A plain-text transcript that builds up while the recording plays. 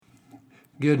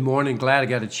Good morning. Glad I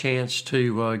got a chance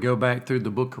to go back through the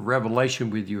book of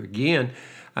Revelation with you again.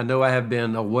 I know I have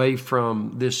been away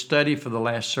from this study for the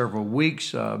last several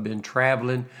weeks. I've been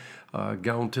traveling,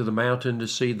 gone to the mountain to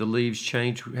see the leaves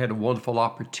change. We had a wonderful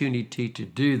opportunity to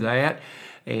do that,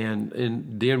 and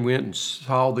then went and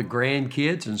saw the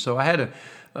grandkids. And so I had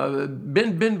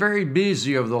been very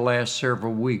busy over the last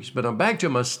several weeks, but I'm back to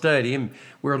my study, and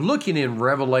we're looking in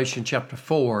Revelation chapter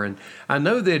 4. And I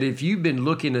know that if you've been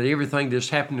looking at everything that's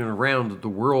happening around the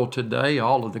world today,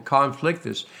 all of the conflict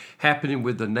that's happening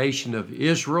with the nation of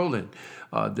Israel, and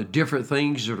the different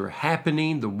things that are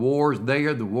happening, the wars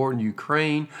there, the war in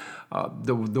Ukraine,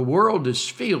 the world is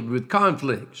filled with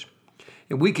conflicts.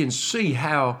 And we can see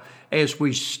how, as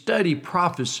we study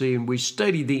prophecy and we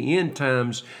study the end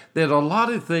times, that a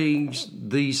lot of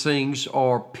these things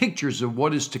are pictures of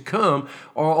what is to come,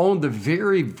 are on the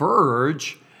very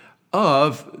verge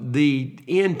of the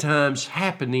end times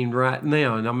happening right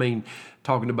now. And I mean,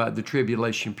 talking about the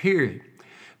tribulation period.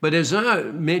 But as I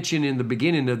mentioned in the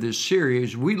beginning of this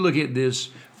series, we look at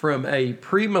this from a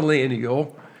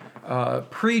premillennial,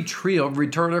 pre-trib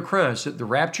return of Christ, that the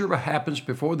rapture happens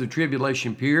before the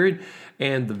tribulation period,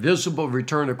 and the visible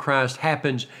return of Christ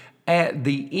happens at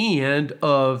the end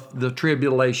of the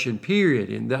tribulation period.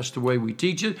 And that's the way we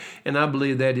teach it, and I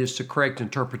believe that is the correct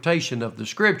interpretation of the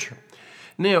scripture.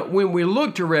 Now, when we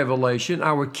look to Revelation,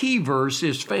 our key verse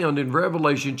is found in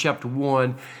Revelation chapter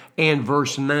 1 and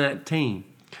verse 19.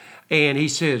 And he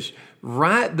says,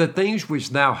 "Write the things which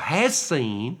thou hast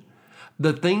seen,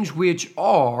 the things which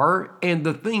are, and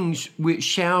the things which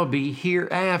shall be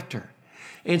hereafter."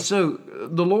 And so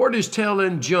the Lord is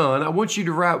telling John, I want you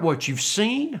to write what you've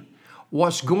seen,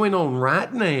 what's going on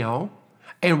right now,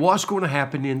 and what's going to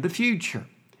happen in the future.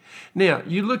 Now,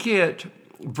 you look at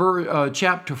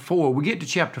chapter 4. We get to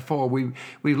chapter 4. We've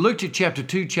looked at chapter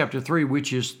 2, chapter 3,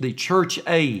 which is the church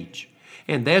age.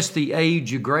 And that's the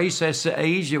age of grace. That's the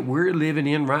age that we're living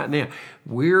in right now.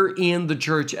 We're in the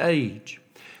church age.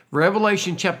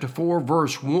 Revelation chapter 4,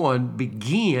 verse 1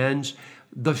 begins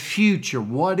the future,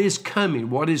 what is coming,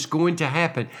 what is going to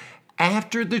happen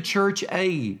after the church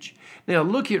age. Now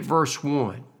look at verse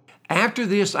 1. "After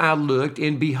this I looked,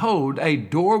 and behold, a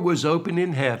door was opened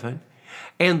in heaven,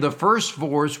 and the first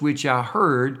voice which I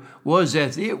heard was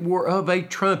as it were of a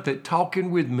trumpet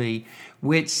talking with me,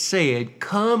 which said,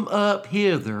 Come up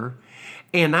hither,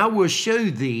 and I will show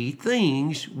thee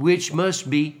things which must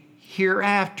be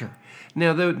hereafter."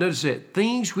 Now, notice that,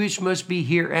 things which must be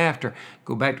hereafter.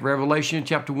 Go back to Revelation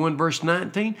chapter 1, verse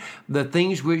 19, the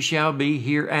things which shall be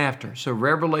hereafter. So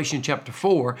Revelation chapter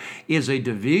 4 is a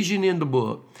division in the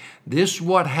book. This is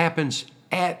what happens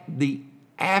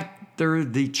after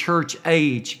the church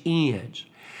age ends.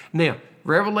 Now,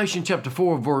 Revelation chapter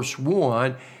 4, verse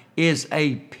 1 is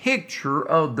a picture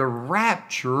of the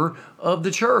rapture of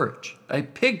the church. A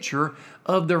picture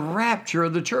of the rapture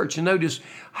of the church. And notice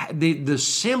the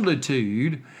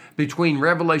similitude between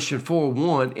Revelation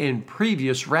 4:1 and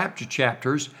previous rapture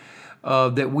chapters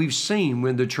that we've seen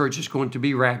when the church is going to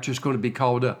be raptured, is going to be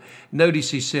called up.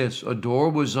 Notice he says, a door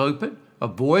was opened, a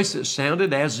voice that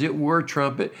sounded as it were a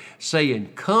trumpet, saying,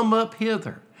 Come up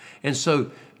hither. And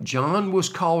so John was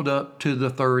called up to the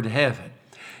third heaven.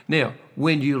 Now,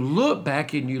 when you look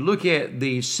back and you look at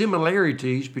the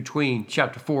similarities between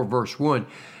chapter 4, verse 1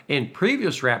 and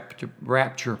previous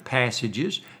rapture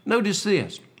passages, notice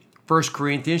this. 1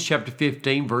 Corinthians chapter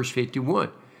 15, verse 51.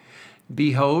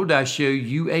 "Behold, I show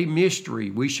you a mystery.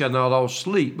 We shall not all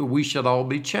sleep, but we shall all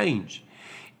be changed.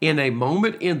 In a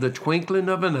moment, in the twinkling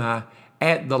of an eye,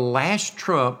 at the last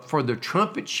trump, for the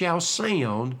trumpet shall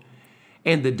sound,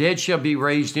 and the dead shall be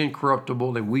raised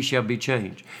incorruptible, and we shall be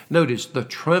changed." Notice, the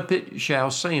trumpet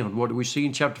shall sound. What do we see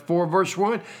in chapter 4, verse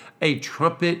 1? A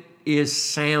trumpet is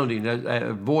sounding,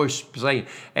 a voice saying,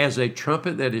 as a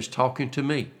trumpet that is talking to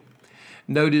me.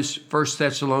 Notice 1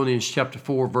 Thessalonians chapter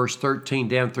 4, verse 13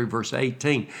 down through verse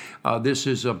 18. This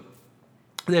is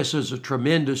a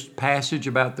tremendous passage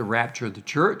about the rapture of the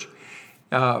church.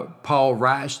 Paul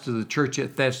writes to the church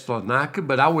at Thessalonica,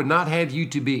 "But I would not have you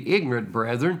to be ignorant,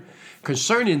 brethren,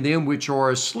 concerning them which are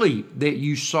asleep, that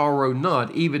you sorrow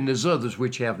not, even as others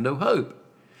which have no hope.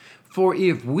 For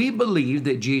if we believe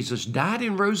that Jesus died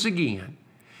and rose again,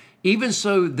 even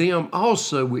so them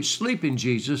also which sleep in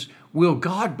Jesus will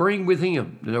God bring with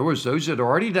him." In other words, those that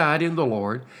already died in the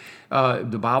Lord.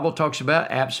 The Bible talks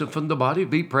about absent from the body,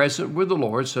 be present with the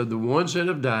Lord. So the ones that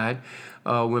have died,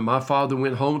 when my father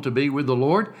went home to be with the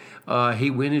Lord, he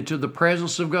went into the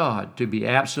presence of God. To be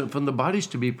absent from the bodies,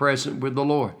 to be present with the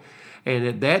Lord. And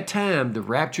at that time, the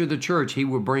rapture of the church, he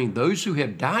will bring those who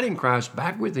have died in Christ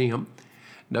back with him.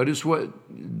 Notice what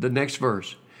the next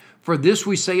verse. For this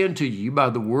we say unto you by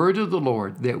the word of the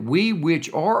Lord, that we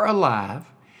which are alive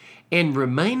and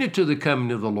remain unto the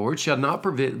coming of the Lord shall not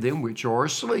prevent them which are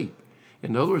asleep.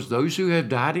 In other words, those who have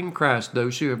died in Christ,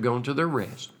 those who have gone to their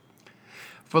rest.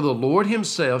 For the Lord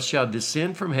himself shall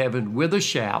descend from heaven with a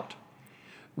shout,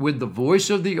 with the voice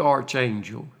of the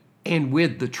archangel, and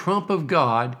with the trump of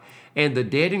God, and the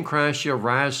dead in Christ shall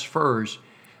rise first.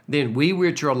 Then we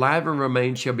which are alive and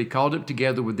remain shall be caught up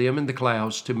together with them in the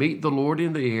clouds to meet the Lord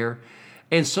in the air,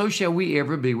 and so shall we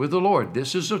ever be with the Lord.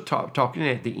 This is talking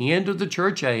at the end of the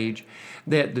church age,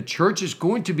 that the church is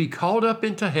going to be caught up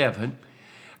into heaven,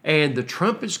 and the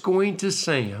trumpet's going to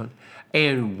sound,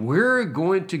 and we're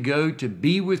going to go to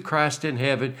be with Christ in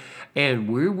heaven, and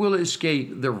we will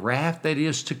escape the wrath that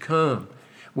is to come.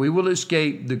 We will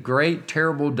escape the great,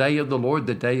 terrible day of the Lord,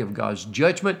 the day of God's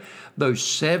judgment, those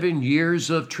 7 years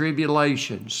of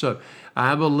tribulation. So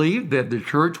I believe that the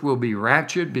church will be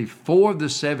raptured before the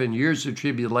 7 years of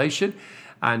tribulation.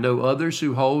 I know others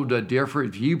who hold a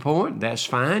different viewpoint. That's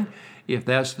fine if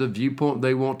that's the viewpoint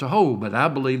they want to hold. But I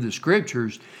believe the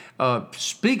Scriptures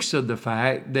speaks of the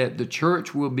fact that the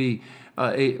church will be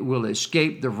it will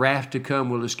escape the wrath to come,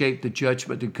 will escape the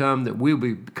judgment to come, that we'll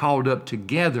be called up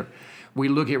together. We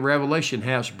look at Revelation,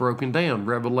 how it's broken down.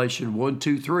 Revelation 1,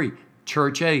 2, 3,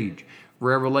 church age.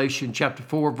 Revelation chapter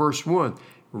 4, verse 1,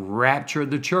 rapture of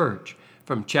the church.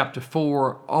 From chapter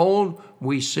 4 on,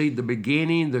 we see the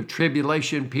beginning, the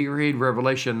tribulation period.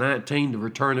 Revelation 19, the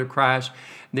return of Christ.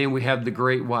 Then we have the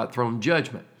great white throne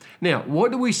judgment. Now,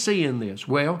 what do we see in this?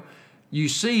 Well, you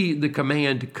see the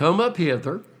command to come up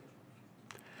hither.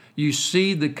 You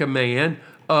see the command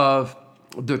of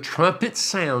the trumpet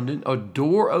sounding, a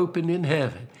door opened in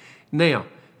heaven. Now,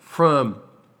 from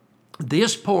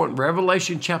this point,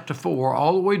 Revelation chapter 4,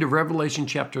 all the way to Revelation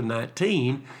chapter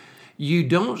 19, you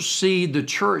don't see the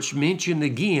church mentioned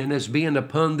again as being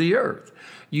upon the earth.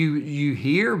 You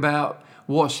hear about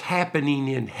what's happening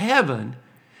in heaven,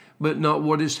 but not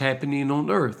what is happening on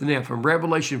earth. Now, from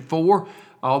Revelation 4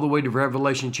 all the way to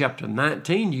Revelation chapter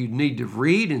 19, you need to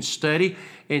read and study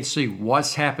and see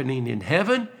what's happening in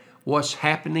heaven, what's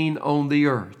happening on the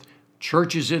earth.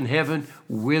 Churches in heaven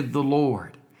with the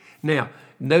Lord. Now,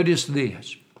 notice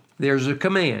this. There's a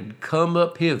command, come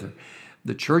up hither.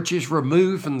 The church is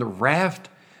removed from the wrath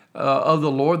of the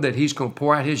Lord, that he's going to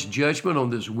pour out his judgment on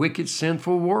this wicked,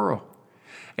 sinful world.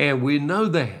 And we know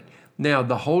that. Now,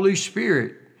 the Holy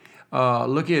Spirit,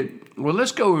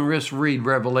 let's go and let's read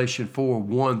Revelation 4,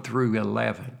 1 through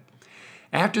 11.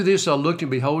 After this I looked, and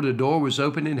behold, a door was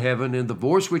opened in heaven, and the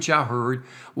voice which I heard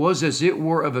was as it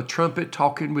were of a trumpet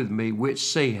talking with me, which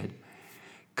said,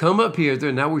 come up hither,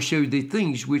 and I will show thee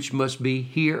things which must be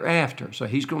hereafter. So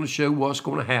he's going to show what's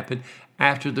going to happen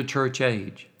after the church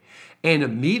age. And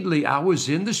immediately I was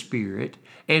in the Spirit,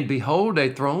 and behold,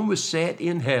 a throne was set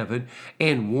in heaven,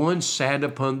 and one sat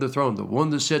upon the throne. The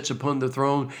one that sits upon the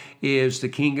throne is the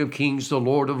King of Kings, the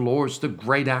Lord of Lords, the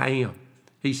great I am.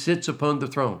 He sits upon the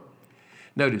throne.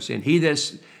 Notice, and he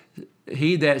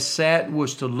that sat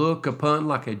was to look upon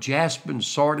like a jasper and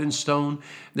sardine stone.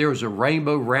 There was a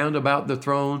rainbow round about the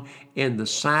throne, and the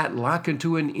sight like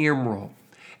unto an emerald.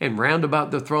 And round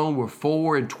about the throne were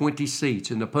 24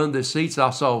 seats, and upon the seats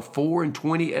I saw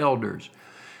 24 elders,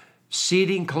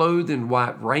 sitting clothed in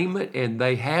white raiment, and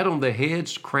they had on their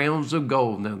heads crowns of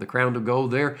gold. Now the crown of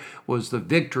gold there was the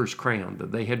victor's crown,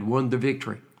 that they had won the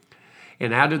victory.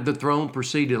 And out of the throne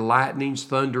proceeded lightnings,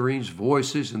 thunderings,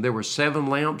 voices, and there were 7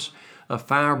 lamps of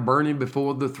fire burning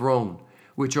before the throne,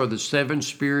 which are the 7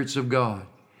 spirits of God.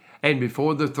 And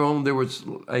before the throne there was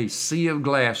a sea of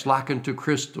glass like unto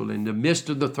crystal. In the midst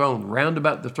of the throne, round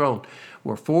about the throne,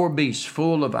 were 4 beasts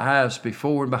full of eyes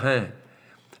before and behind.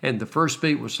 And the first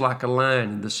beast was like a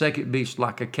lion, and the second beast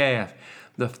like a calf.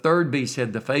 The third beast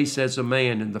had the face as a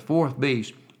man, and the fourth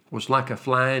beast was like a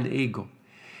flying eagle.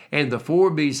 And the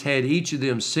 4 beasts had each of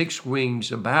them 6 wings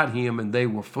about him, and they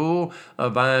were full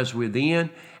of eyes within,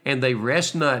 and they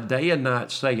rest not day and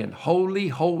night, saying, Holy,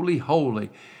 holy, holy,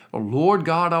 Lord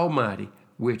God Almighty,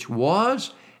 which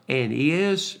was and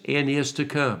is to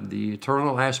come, the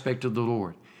eternal aspect of the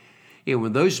Lord. And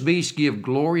when those beasts give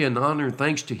glory and honor and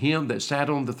thanks to him that sat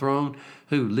on the throne,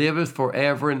 who liveth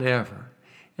forever and ever.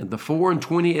 And the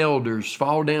 24 elders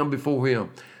fall down before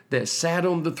him that sat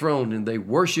on the throne, and they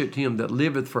worshipped him that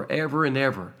liveth forever and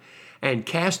ever, and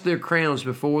cast their crowns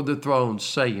before the throne,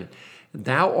 saying,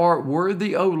 Thou art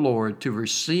worthy, O Lord, to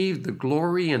receive the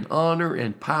glory and honor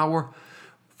and power,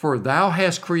 for thou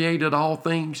hast created all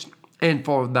things, and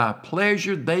for thy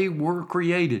pleasure they were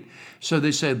created. So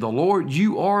they said, the Lord,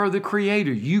 you are the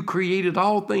creator. You created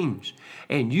all things,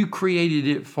 and you created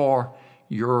it for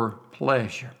your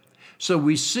pleasure. So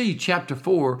we see chapter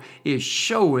 4 is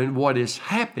showing what is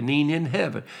happening in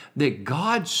heaven, that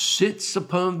God sits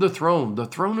upon the throne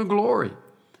of glory.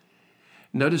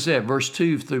 Notice that, verse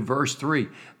 2 through verse 3,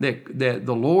 that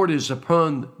the Lord is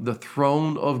upon the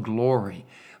throne of glory,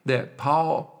 that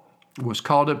Paul was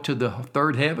called up to the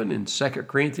third heaven in 2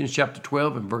 Corinthians chapter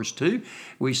 12 and verse 2.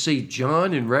 We see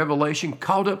John in Revelation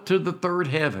called up to the third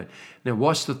heaven. Now,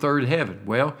 what's the third heaven?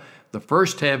 Well, the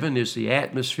first heaven is the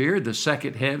atmosphere. The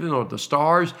second heaven are the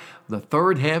stars. The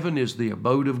third heaven is the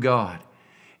abode of God.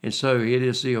 And so it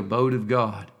is the abode of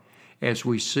God, as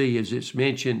we see, as it's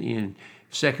mentioned in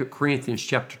 2 Corinthians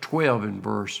chapter 12 and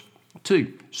verse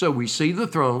 2. So we see the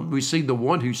throne. We see the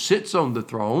one who sits on the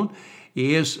throne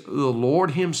is the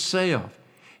Lord himself.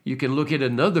 You can look at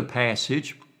another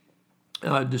passage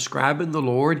describing the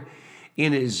Lord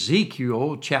in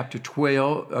Ezekiel chapter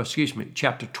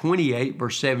 28,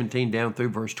 verse 17 down through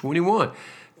verse 21.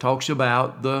 Talks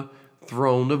about the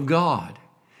throne of God.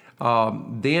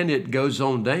 Then it goes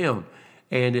on down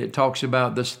and it talks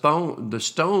about the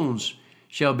stones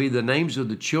shall be the names of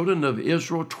the children of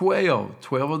Israel,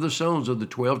 12 of the sons of the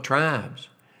 12 tribes.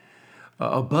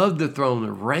 Above the throne,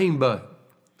 a rainbow,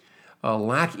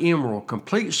 like emerald,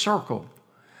 complete circle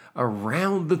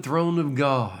around the throne of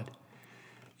God.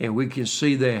 And we can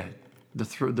see that,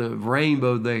 the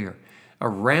rainbow there.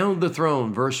 Around the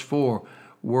throne, verse 4,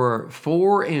 were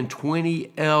 24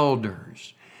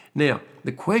 elders. Now,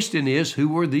 the question is, who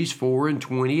were these 24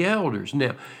 elders?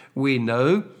 Now, we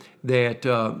know that,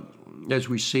 as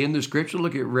we see in the scripture,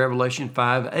 look at Revelation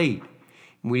 5:8.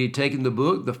 When he had taken the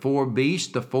book, the 4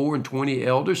 beasts, the 24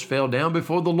 elders, fell down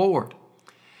before the Lord,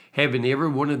 having every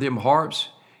one of them harps,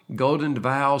 golden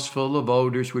vials full of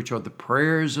odors, which are the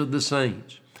prayers of the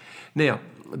saints. Now,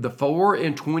 the 24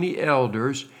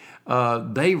 elders,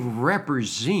 they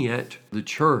represent the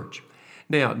church.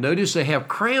 Now, notice they have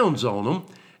crowns on them.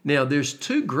 Now, there's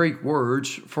 2 Greek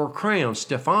words for crown,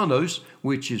 Stephanos,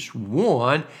 which is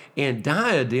one, and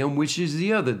diadem, which is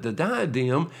the other. The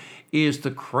diadem is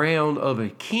the crown of a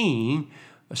king.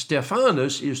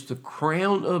 Stephanos is the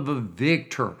crown of a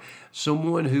victor,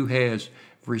 someone who has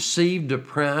received a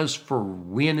prize for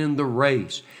winning the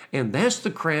race. And that's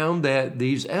the crown that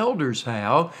these elders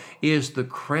have, is the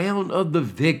crown of the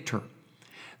victor,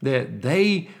 that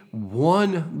they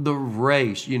won the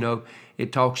race. You know,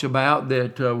 it talks about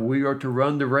that we are to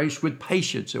run the race with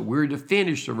patience, that we're to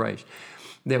finish the race,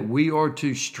 that we are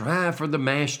to strive for the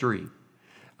mastery,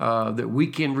 that we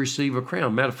can receive a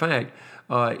crown. Matter of fact,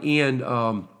 in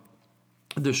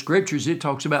the scriptures, it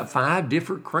talks about 5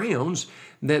 different crowns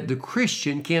that the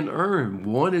Christian can earn.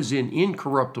 One is an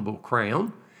incorruptible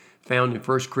crown, found in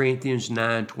 1 Corinthians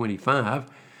 9:25.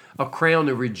 A crown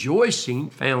of rejoicing,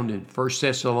 found in 1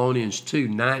 Thessalonians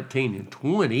 2:19 and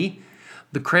 20.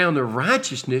 The crown of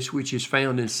righteousness, which is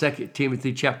found in 2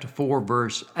 Timothy chapter 4,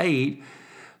 verse 8.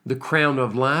 The crown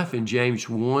of life in James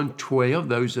 1:12,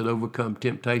 those that overcome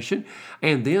temptation.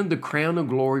 And then the crown of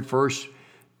glory, 1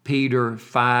 Peter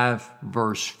 5,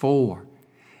 verse 4.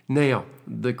 Now,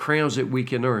 the crowns that we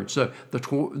can earn. So the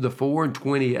 24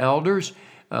 elders,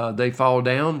 they fall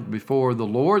down before the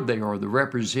Lord. They are the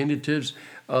representatives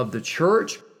of the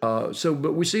church.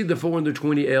 But we see the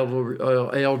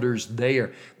 24 elders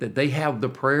there, that they have the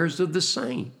prayers of the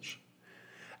saints.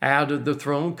 Out of the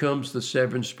throne comes the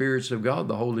 7 spirits of God,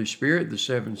 the Holy Spirit, the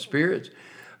 7 spirits.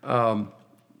 And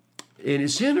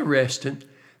it's interesting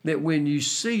that when you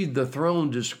see the throne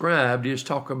described, it's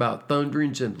talk about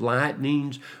thunderings and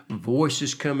lightnings,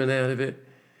 voices coming out of it.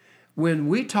 When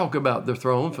we talk about the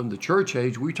throne from the church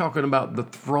age, we're talking about the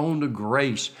throne of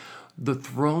grace, the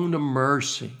throne of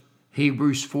mercy.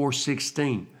 Hebrews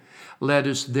 4:16. Let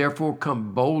us therefore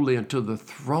come boldly unto the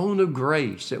throne of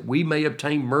grace, that we may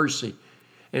obtain mercy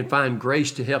and find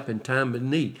grace to help in time of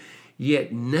need.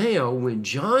 Yet now, when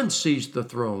John sees the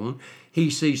throne, he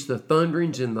sees the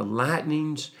thunderings and the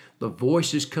lightnings, the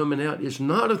voices coming out. It's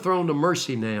not a throne of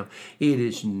mercy now. It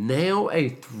is now a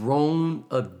throne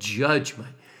of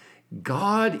judgment.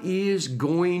 God is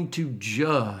going to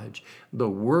judge the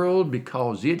world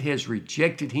because it has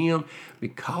rejected him,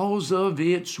 because of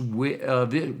its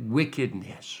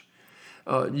wickedness.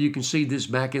 You can see this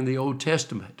back in the Old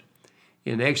Testament.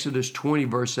 In Exodus 20,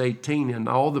 verse 18, and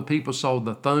all the people saw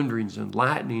the thunderings and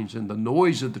lightnings and the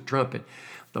noise of the trumpet,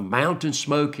 the mountain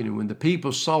smoking, and when the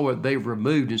people saw it, they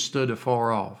removed and stood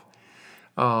afar off.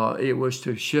 It was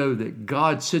to show that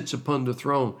God sits upon the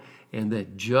throne and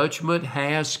that judgment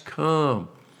has come.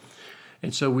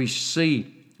 And so we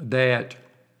see that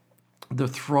the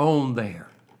throne there,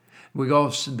 We go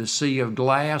to the sea of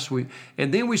glass.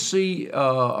 And then we see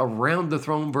around the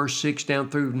throne, verse 6 down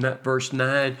through verse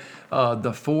 9,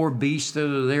 the four beasts that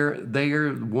are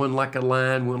there, one like a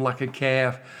lion, one like a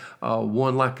calf,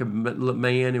 one like a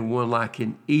man, and one like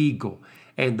an eagle.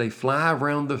 And they fly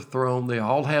around the throne. They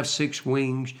all have 6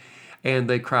 wings, and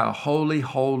they cry, holy,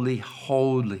 holy,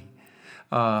 holy.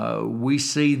 We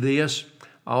see this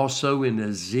also in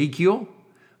Ezekiel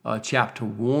chapter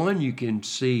 1. You can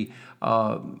see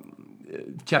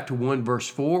chapter 1, verse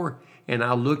 4, and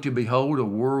I looked, and behold, a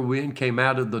whirlwind came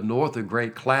out of the north, a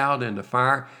great cloud, and the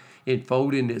fire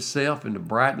enfolding itself, and the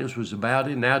brightness was about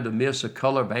it, and out of the mist a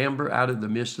color of amber out of the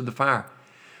midst of the fire.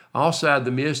 Also out of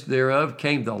the midst thereof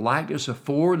came the likeness of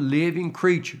 4 living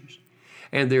creatures,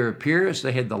 and their appearance,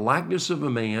 they had the likeness of a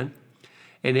man,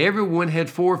 and everyone had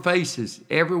 4 faces,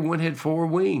 everyone had 4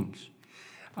 wings.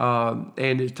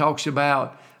 And it talks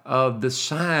about the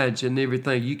sides and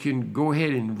everything. You can go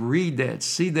ahead and read that,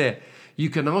 see that. You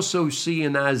can also see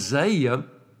in Isaiah,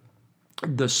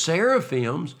 the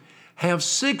seraphims have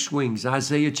 6 wings.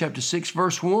 Isaiah chapter 6,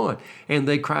 verse 1. And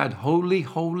they cried, holy,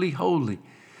 holy, holy.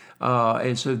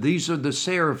 And so these are the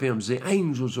seraphims, the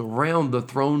angels around the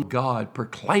throne of God,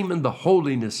 proclaiming the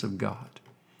holiness of God.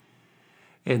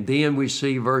 And then we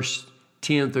see verse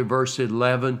 10 through verse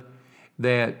 11,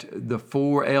 that the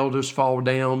 4 elders fall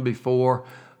down before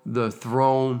the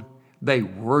throne. They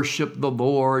worship the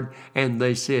Lord, and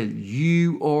they said,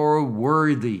 you are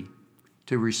worthy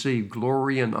to receive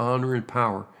glory and honor and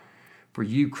power. For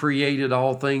you created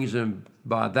all things, and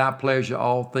by thy pleasure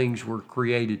all things were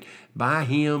created, by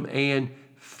him and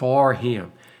for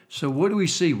him. So what do we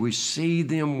see? We see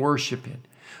them worshiping.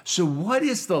 So what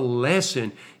is the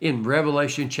lesson in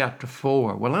Revelation chapter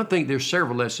 4? Well, I think there's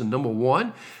several lessons. Number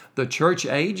 1, the church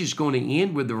age is going to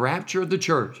end with the rapture of the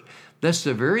church. That's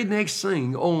the very next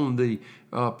thing on the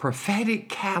prophetic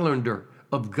calendar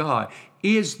of God,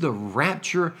 is the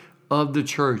rapture of the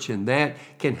church. And that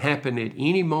can happen at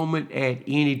any moment, at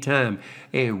any time.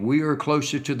 And we are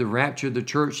closer to the rapture of the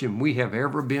church than we have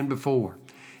ever been before.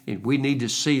 And we need to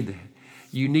see that.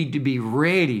 You need to be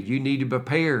ready. You need to be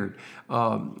prepared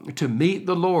to meet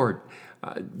the Lord.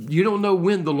 You don't know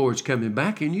when the Lord's coming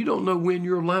back, and you don't know when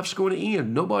your life's going to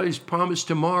end. Nobody's promised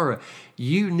tomorrow.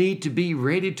 You need to be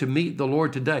ready to meet the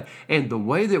Lord today. And the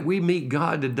way that we meet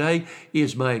God today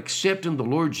is by accepting the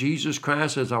Lord Jesus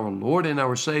Christ as our Lord and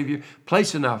our Savior,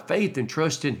 placing our faith and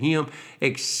trust in Him,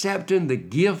 accepting the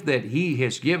gift that He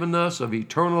has given us of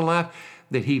eternal life,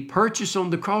 that He purchased on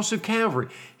the cross of Calvary.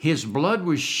 His blood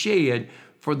was shed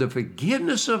for the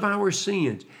forgiveness of our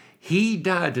sins. He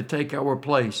died to take our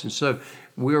place. And so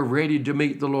we're ready to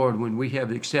meet the Lord when we have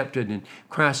accepted in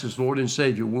Christ as Lord and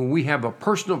Savior, when we have a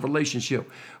personal relationship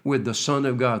with the Son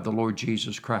of God, the Lord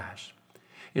Jesus Christ.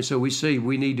 And so we see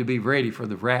we need to be ready for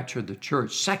the rapture of the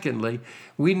church. Secondly,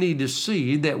 we need to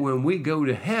see that when we go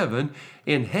to heaven,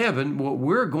 in heaven, what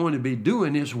we're going to be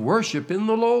doing is worshiping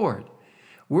the Lord.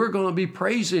 We're going to be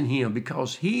praising Him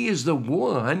because He is the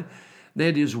one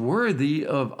that is worthy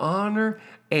of honor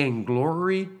and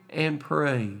glory and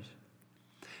praise.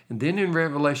 And then in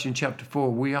Revelation chapter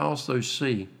 4, we also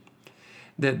see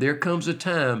that there comes a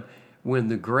time when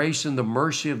the grace and the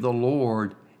mercy of the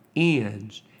Lord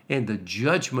ends and the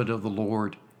judgment of the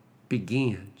Lord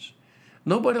begins.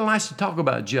 Nobody likes to talk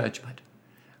about judgment.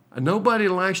 Nobody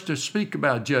likes to speak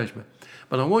about judgment.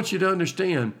 But I want you to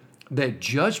understand that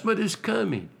judgment is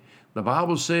coming. The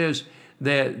Bible says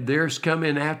that there's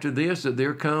coming after this, that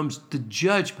there comes the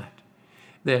judgment.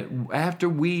 That after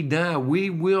we die, we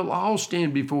will all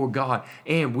stand before God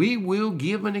and we will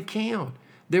give an account.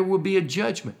 There will be a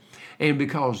judgment. And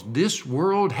because this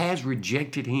world has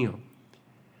rejected Him,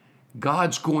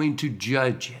 God's going to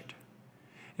judge it.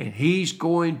 And He's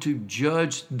going to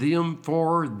judge them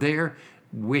for their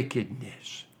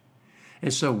wickedness.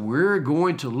 And so we're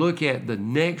going to look at the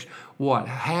next, what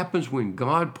happens when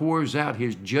God pours out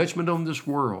His judgment on this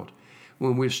world,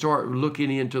 when we start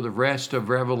looking into the rest of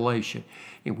Revelation.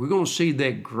 And we're going to see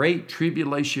that great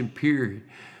tribulation period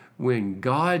when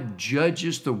God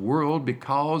judges the world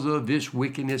because of its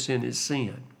wickedness and its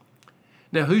sin.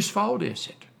 Now, whose fault is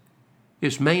it?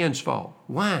 It's man's fault.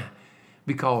 Why?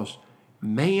 Because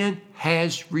man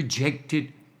has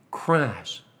rejected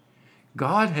Christ.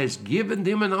 God has given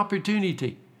them an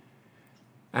opportunity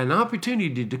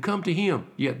to come to Him,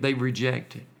 yet they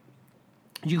reject it.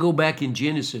 You go back in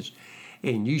Genesis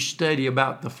and you study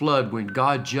about the flood when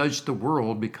God judged the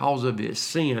world because of its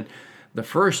sin. The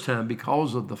first time,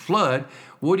 because of the flood,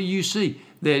 what do you see?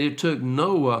 That it took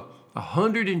Noah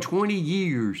 120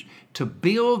 years to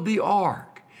build the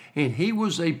ark. and he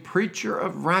was a preacher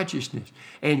of righteousness.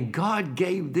 And God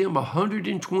gave them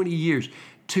 120 years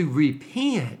to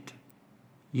repent,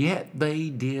 yet they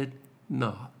did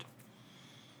not.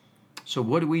 So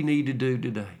what do we need to do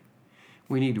today?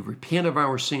 We need to repent of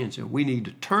our sins, and we need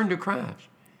to turn to Christ,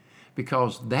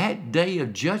 because that day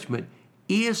of judgment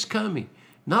is coming.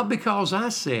 Not because I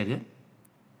said it,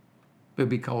 but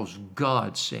because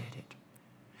God said it.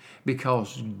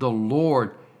 Because the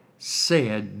Lord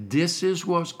said this is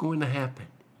what's going to happen.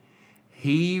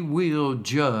 He will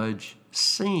judge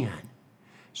sin.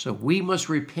 So we must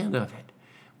repent of it.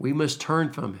 We must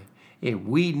turn from it. And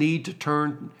we need to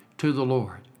turn to the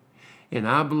Lord. And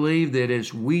I believe that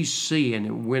as we see,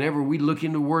 and whenever we look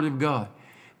in the Word of God,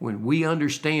 when we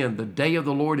understand the day of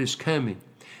the Lord is coming,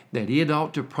 that it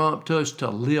ought to prompt us to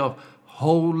live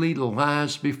holy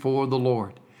lives before the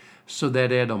Lord, so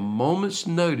that at a moment's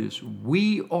notice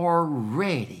we are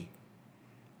ready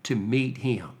to meet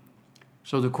Him.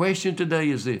 So the question today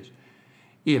is this: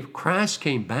 if Christ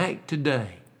came back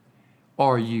today,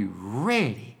 are you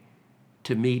ready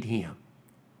to meet Him?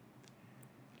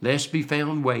 Let's be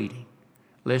found waiting.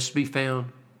 Let's be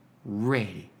found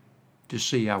ready to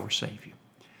see our Savior.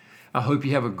 I hope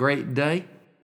you have a great day.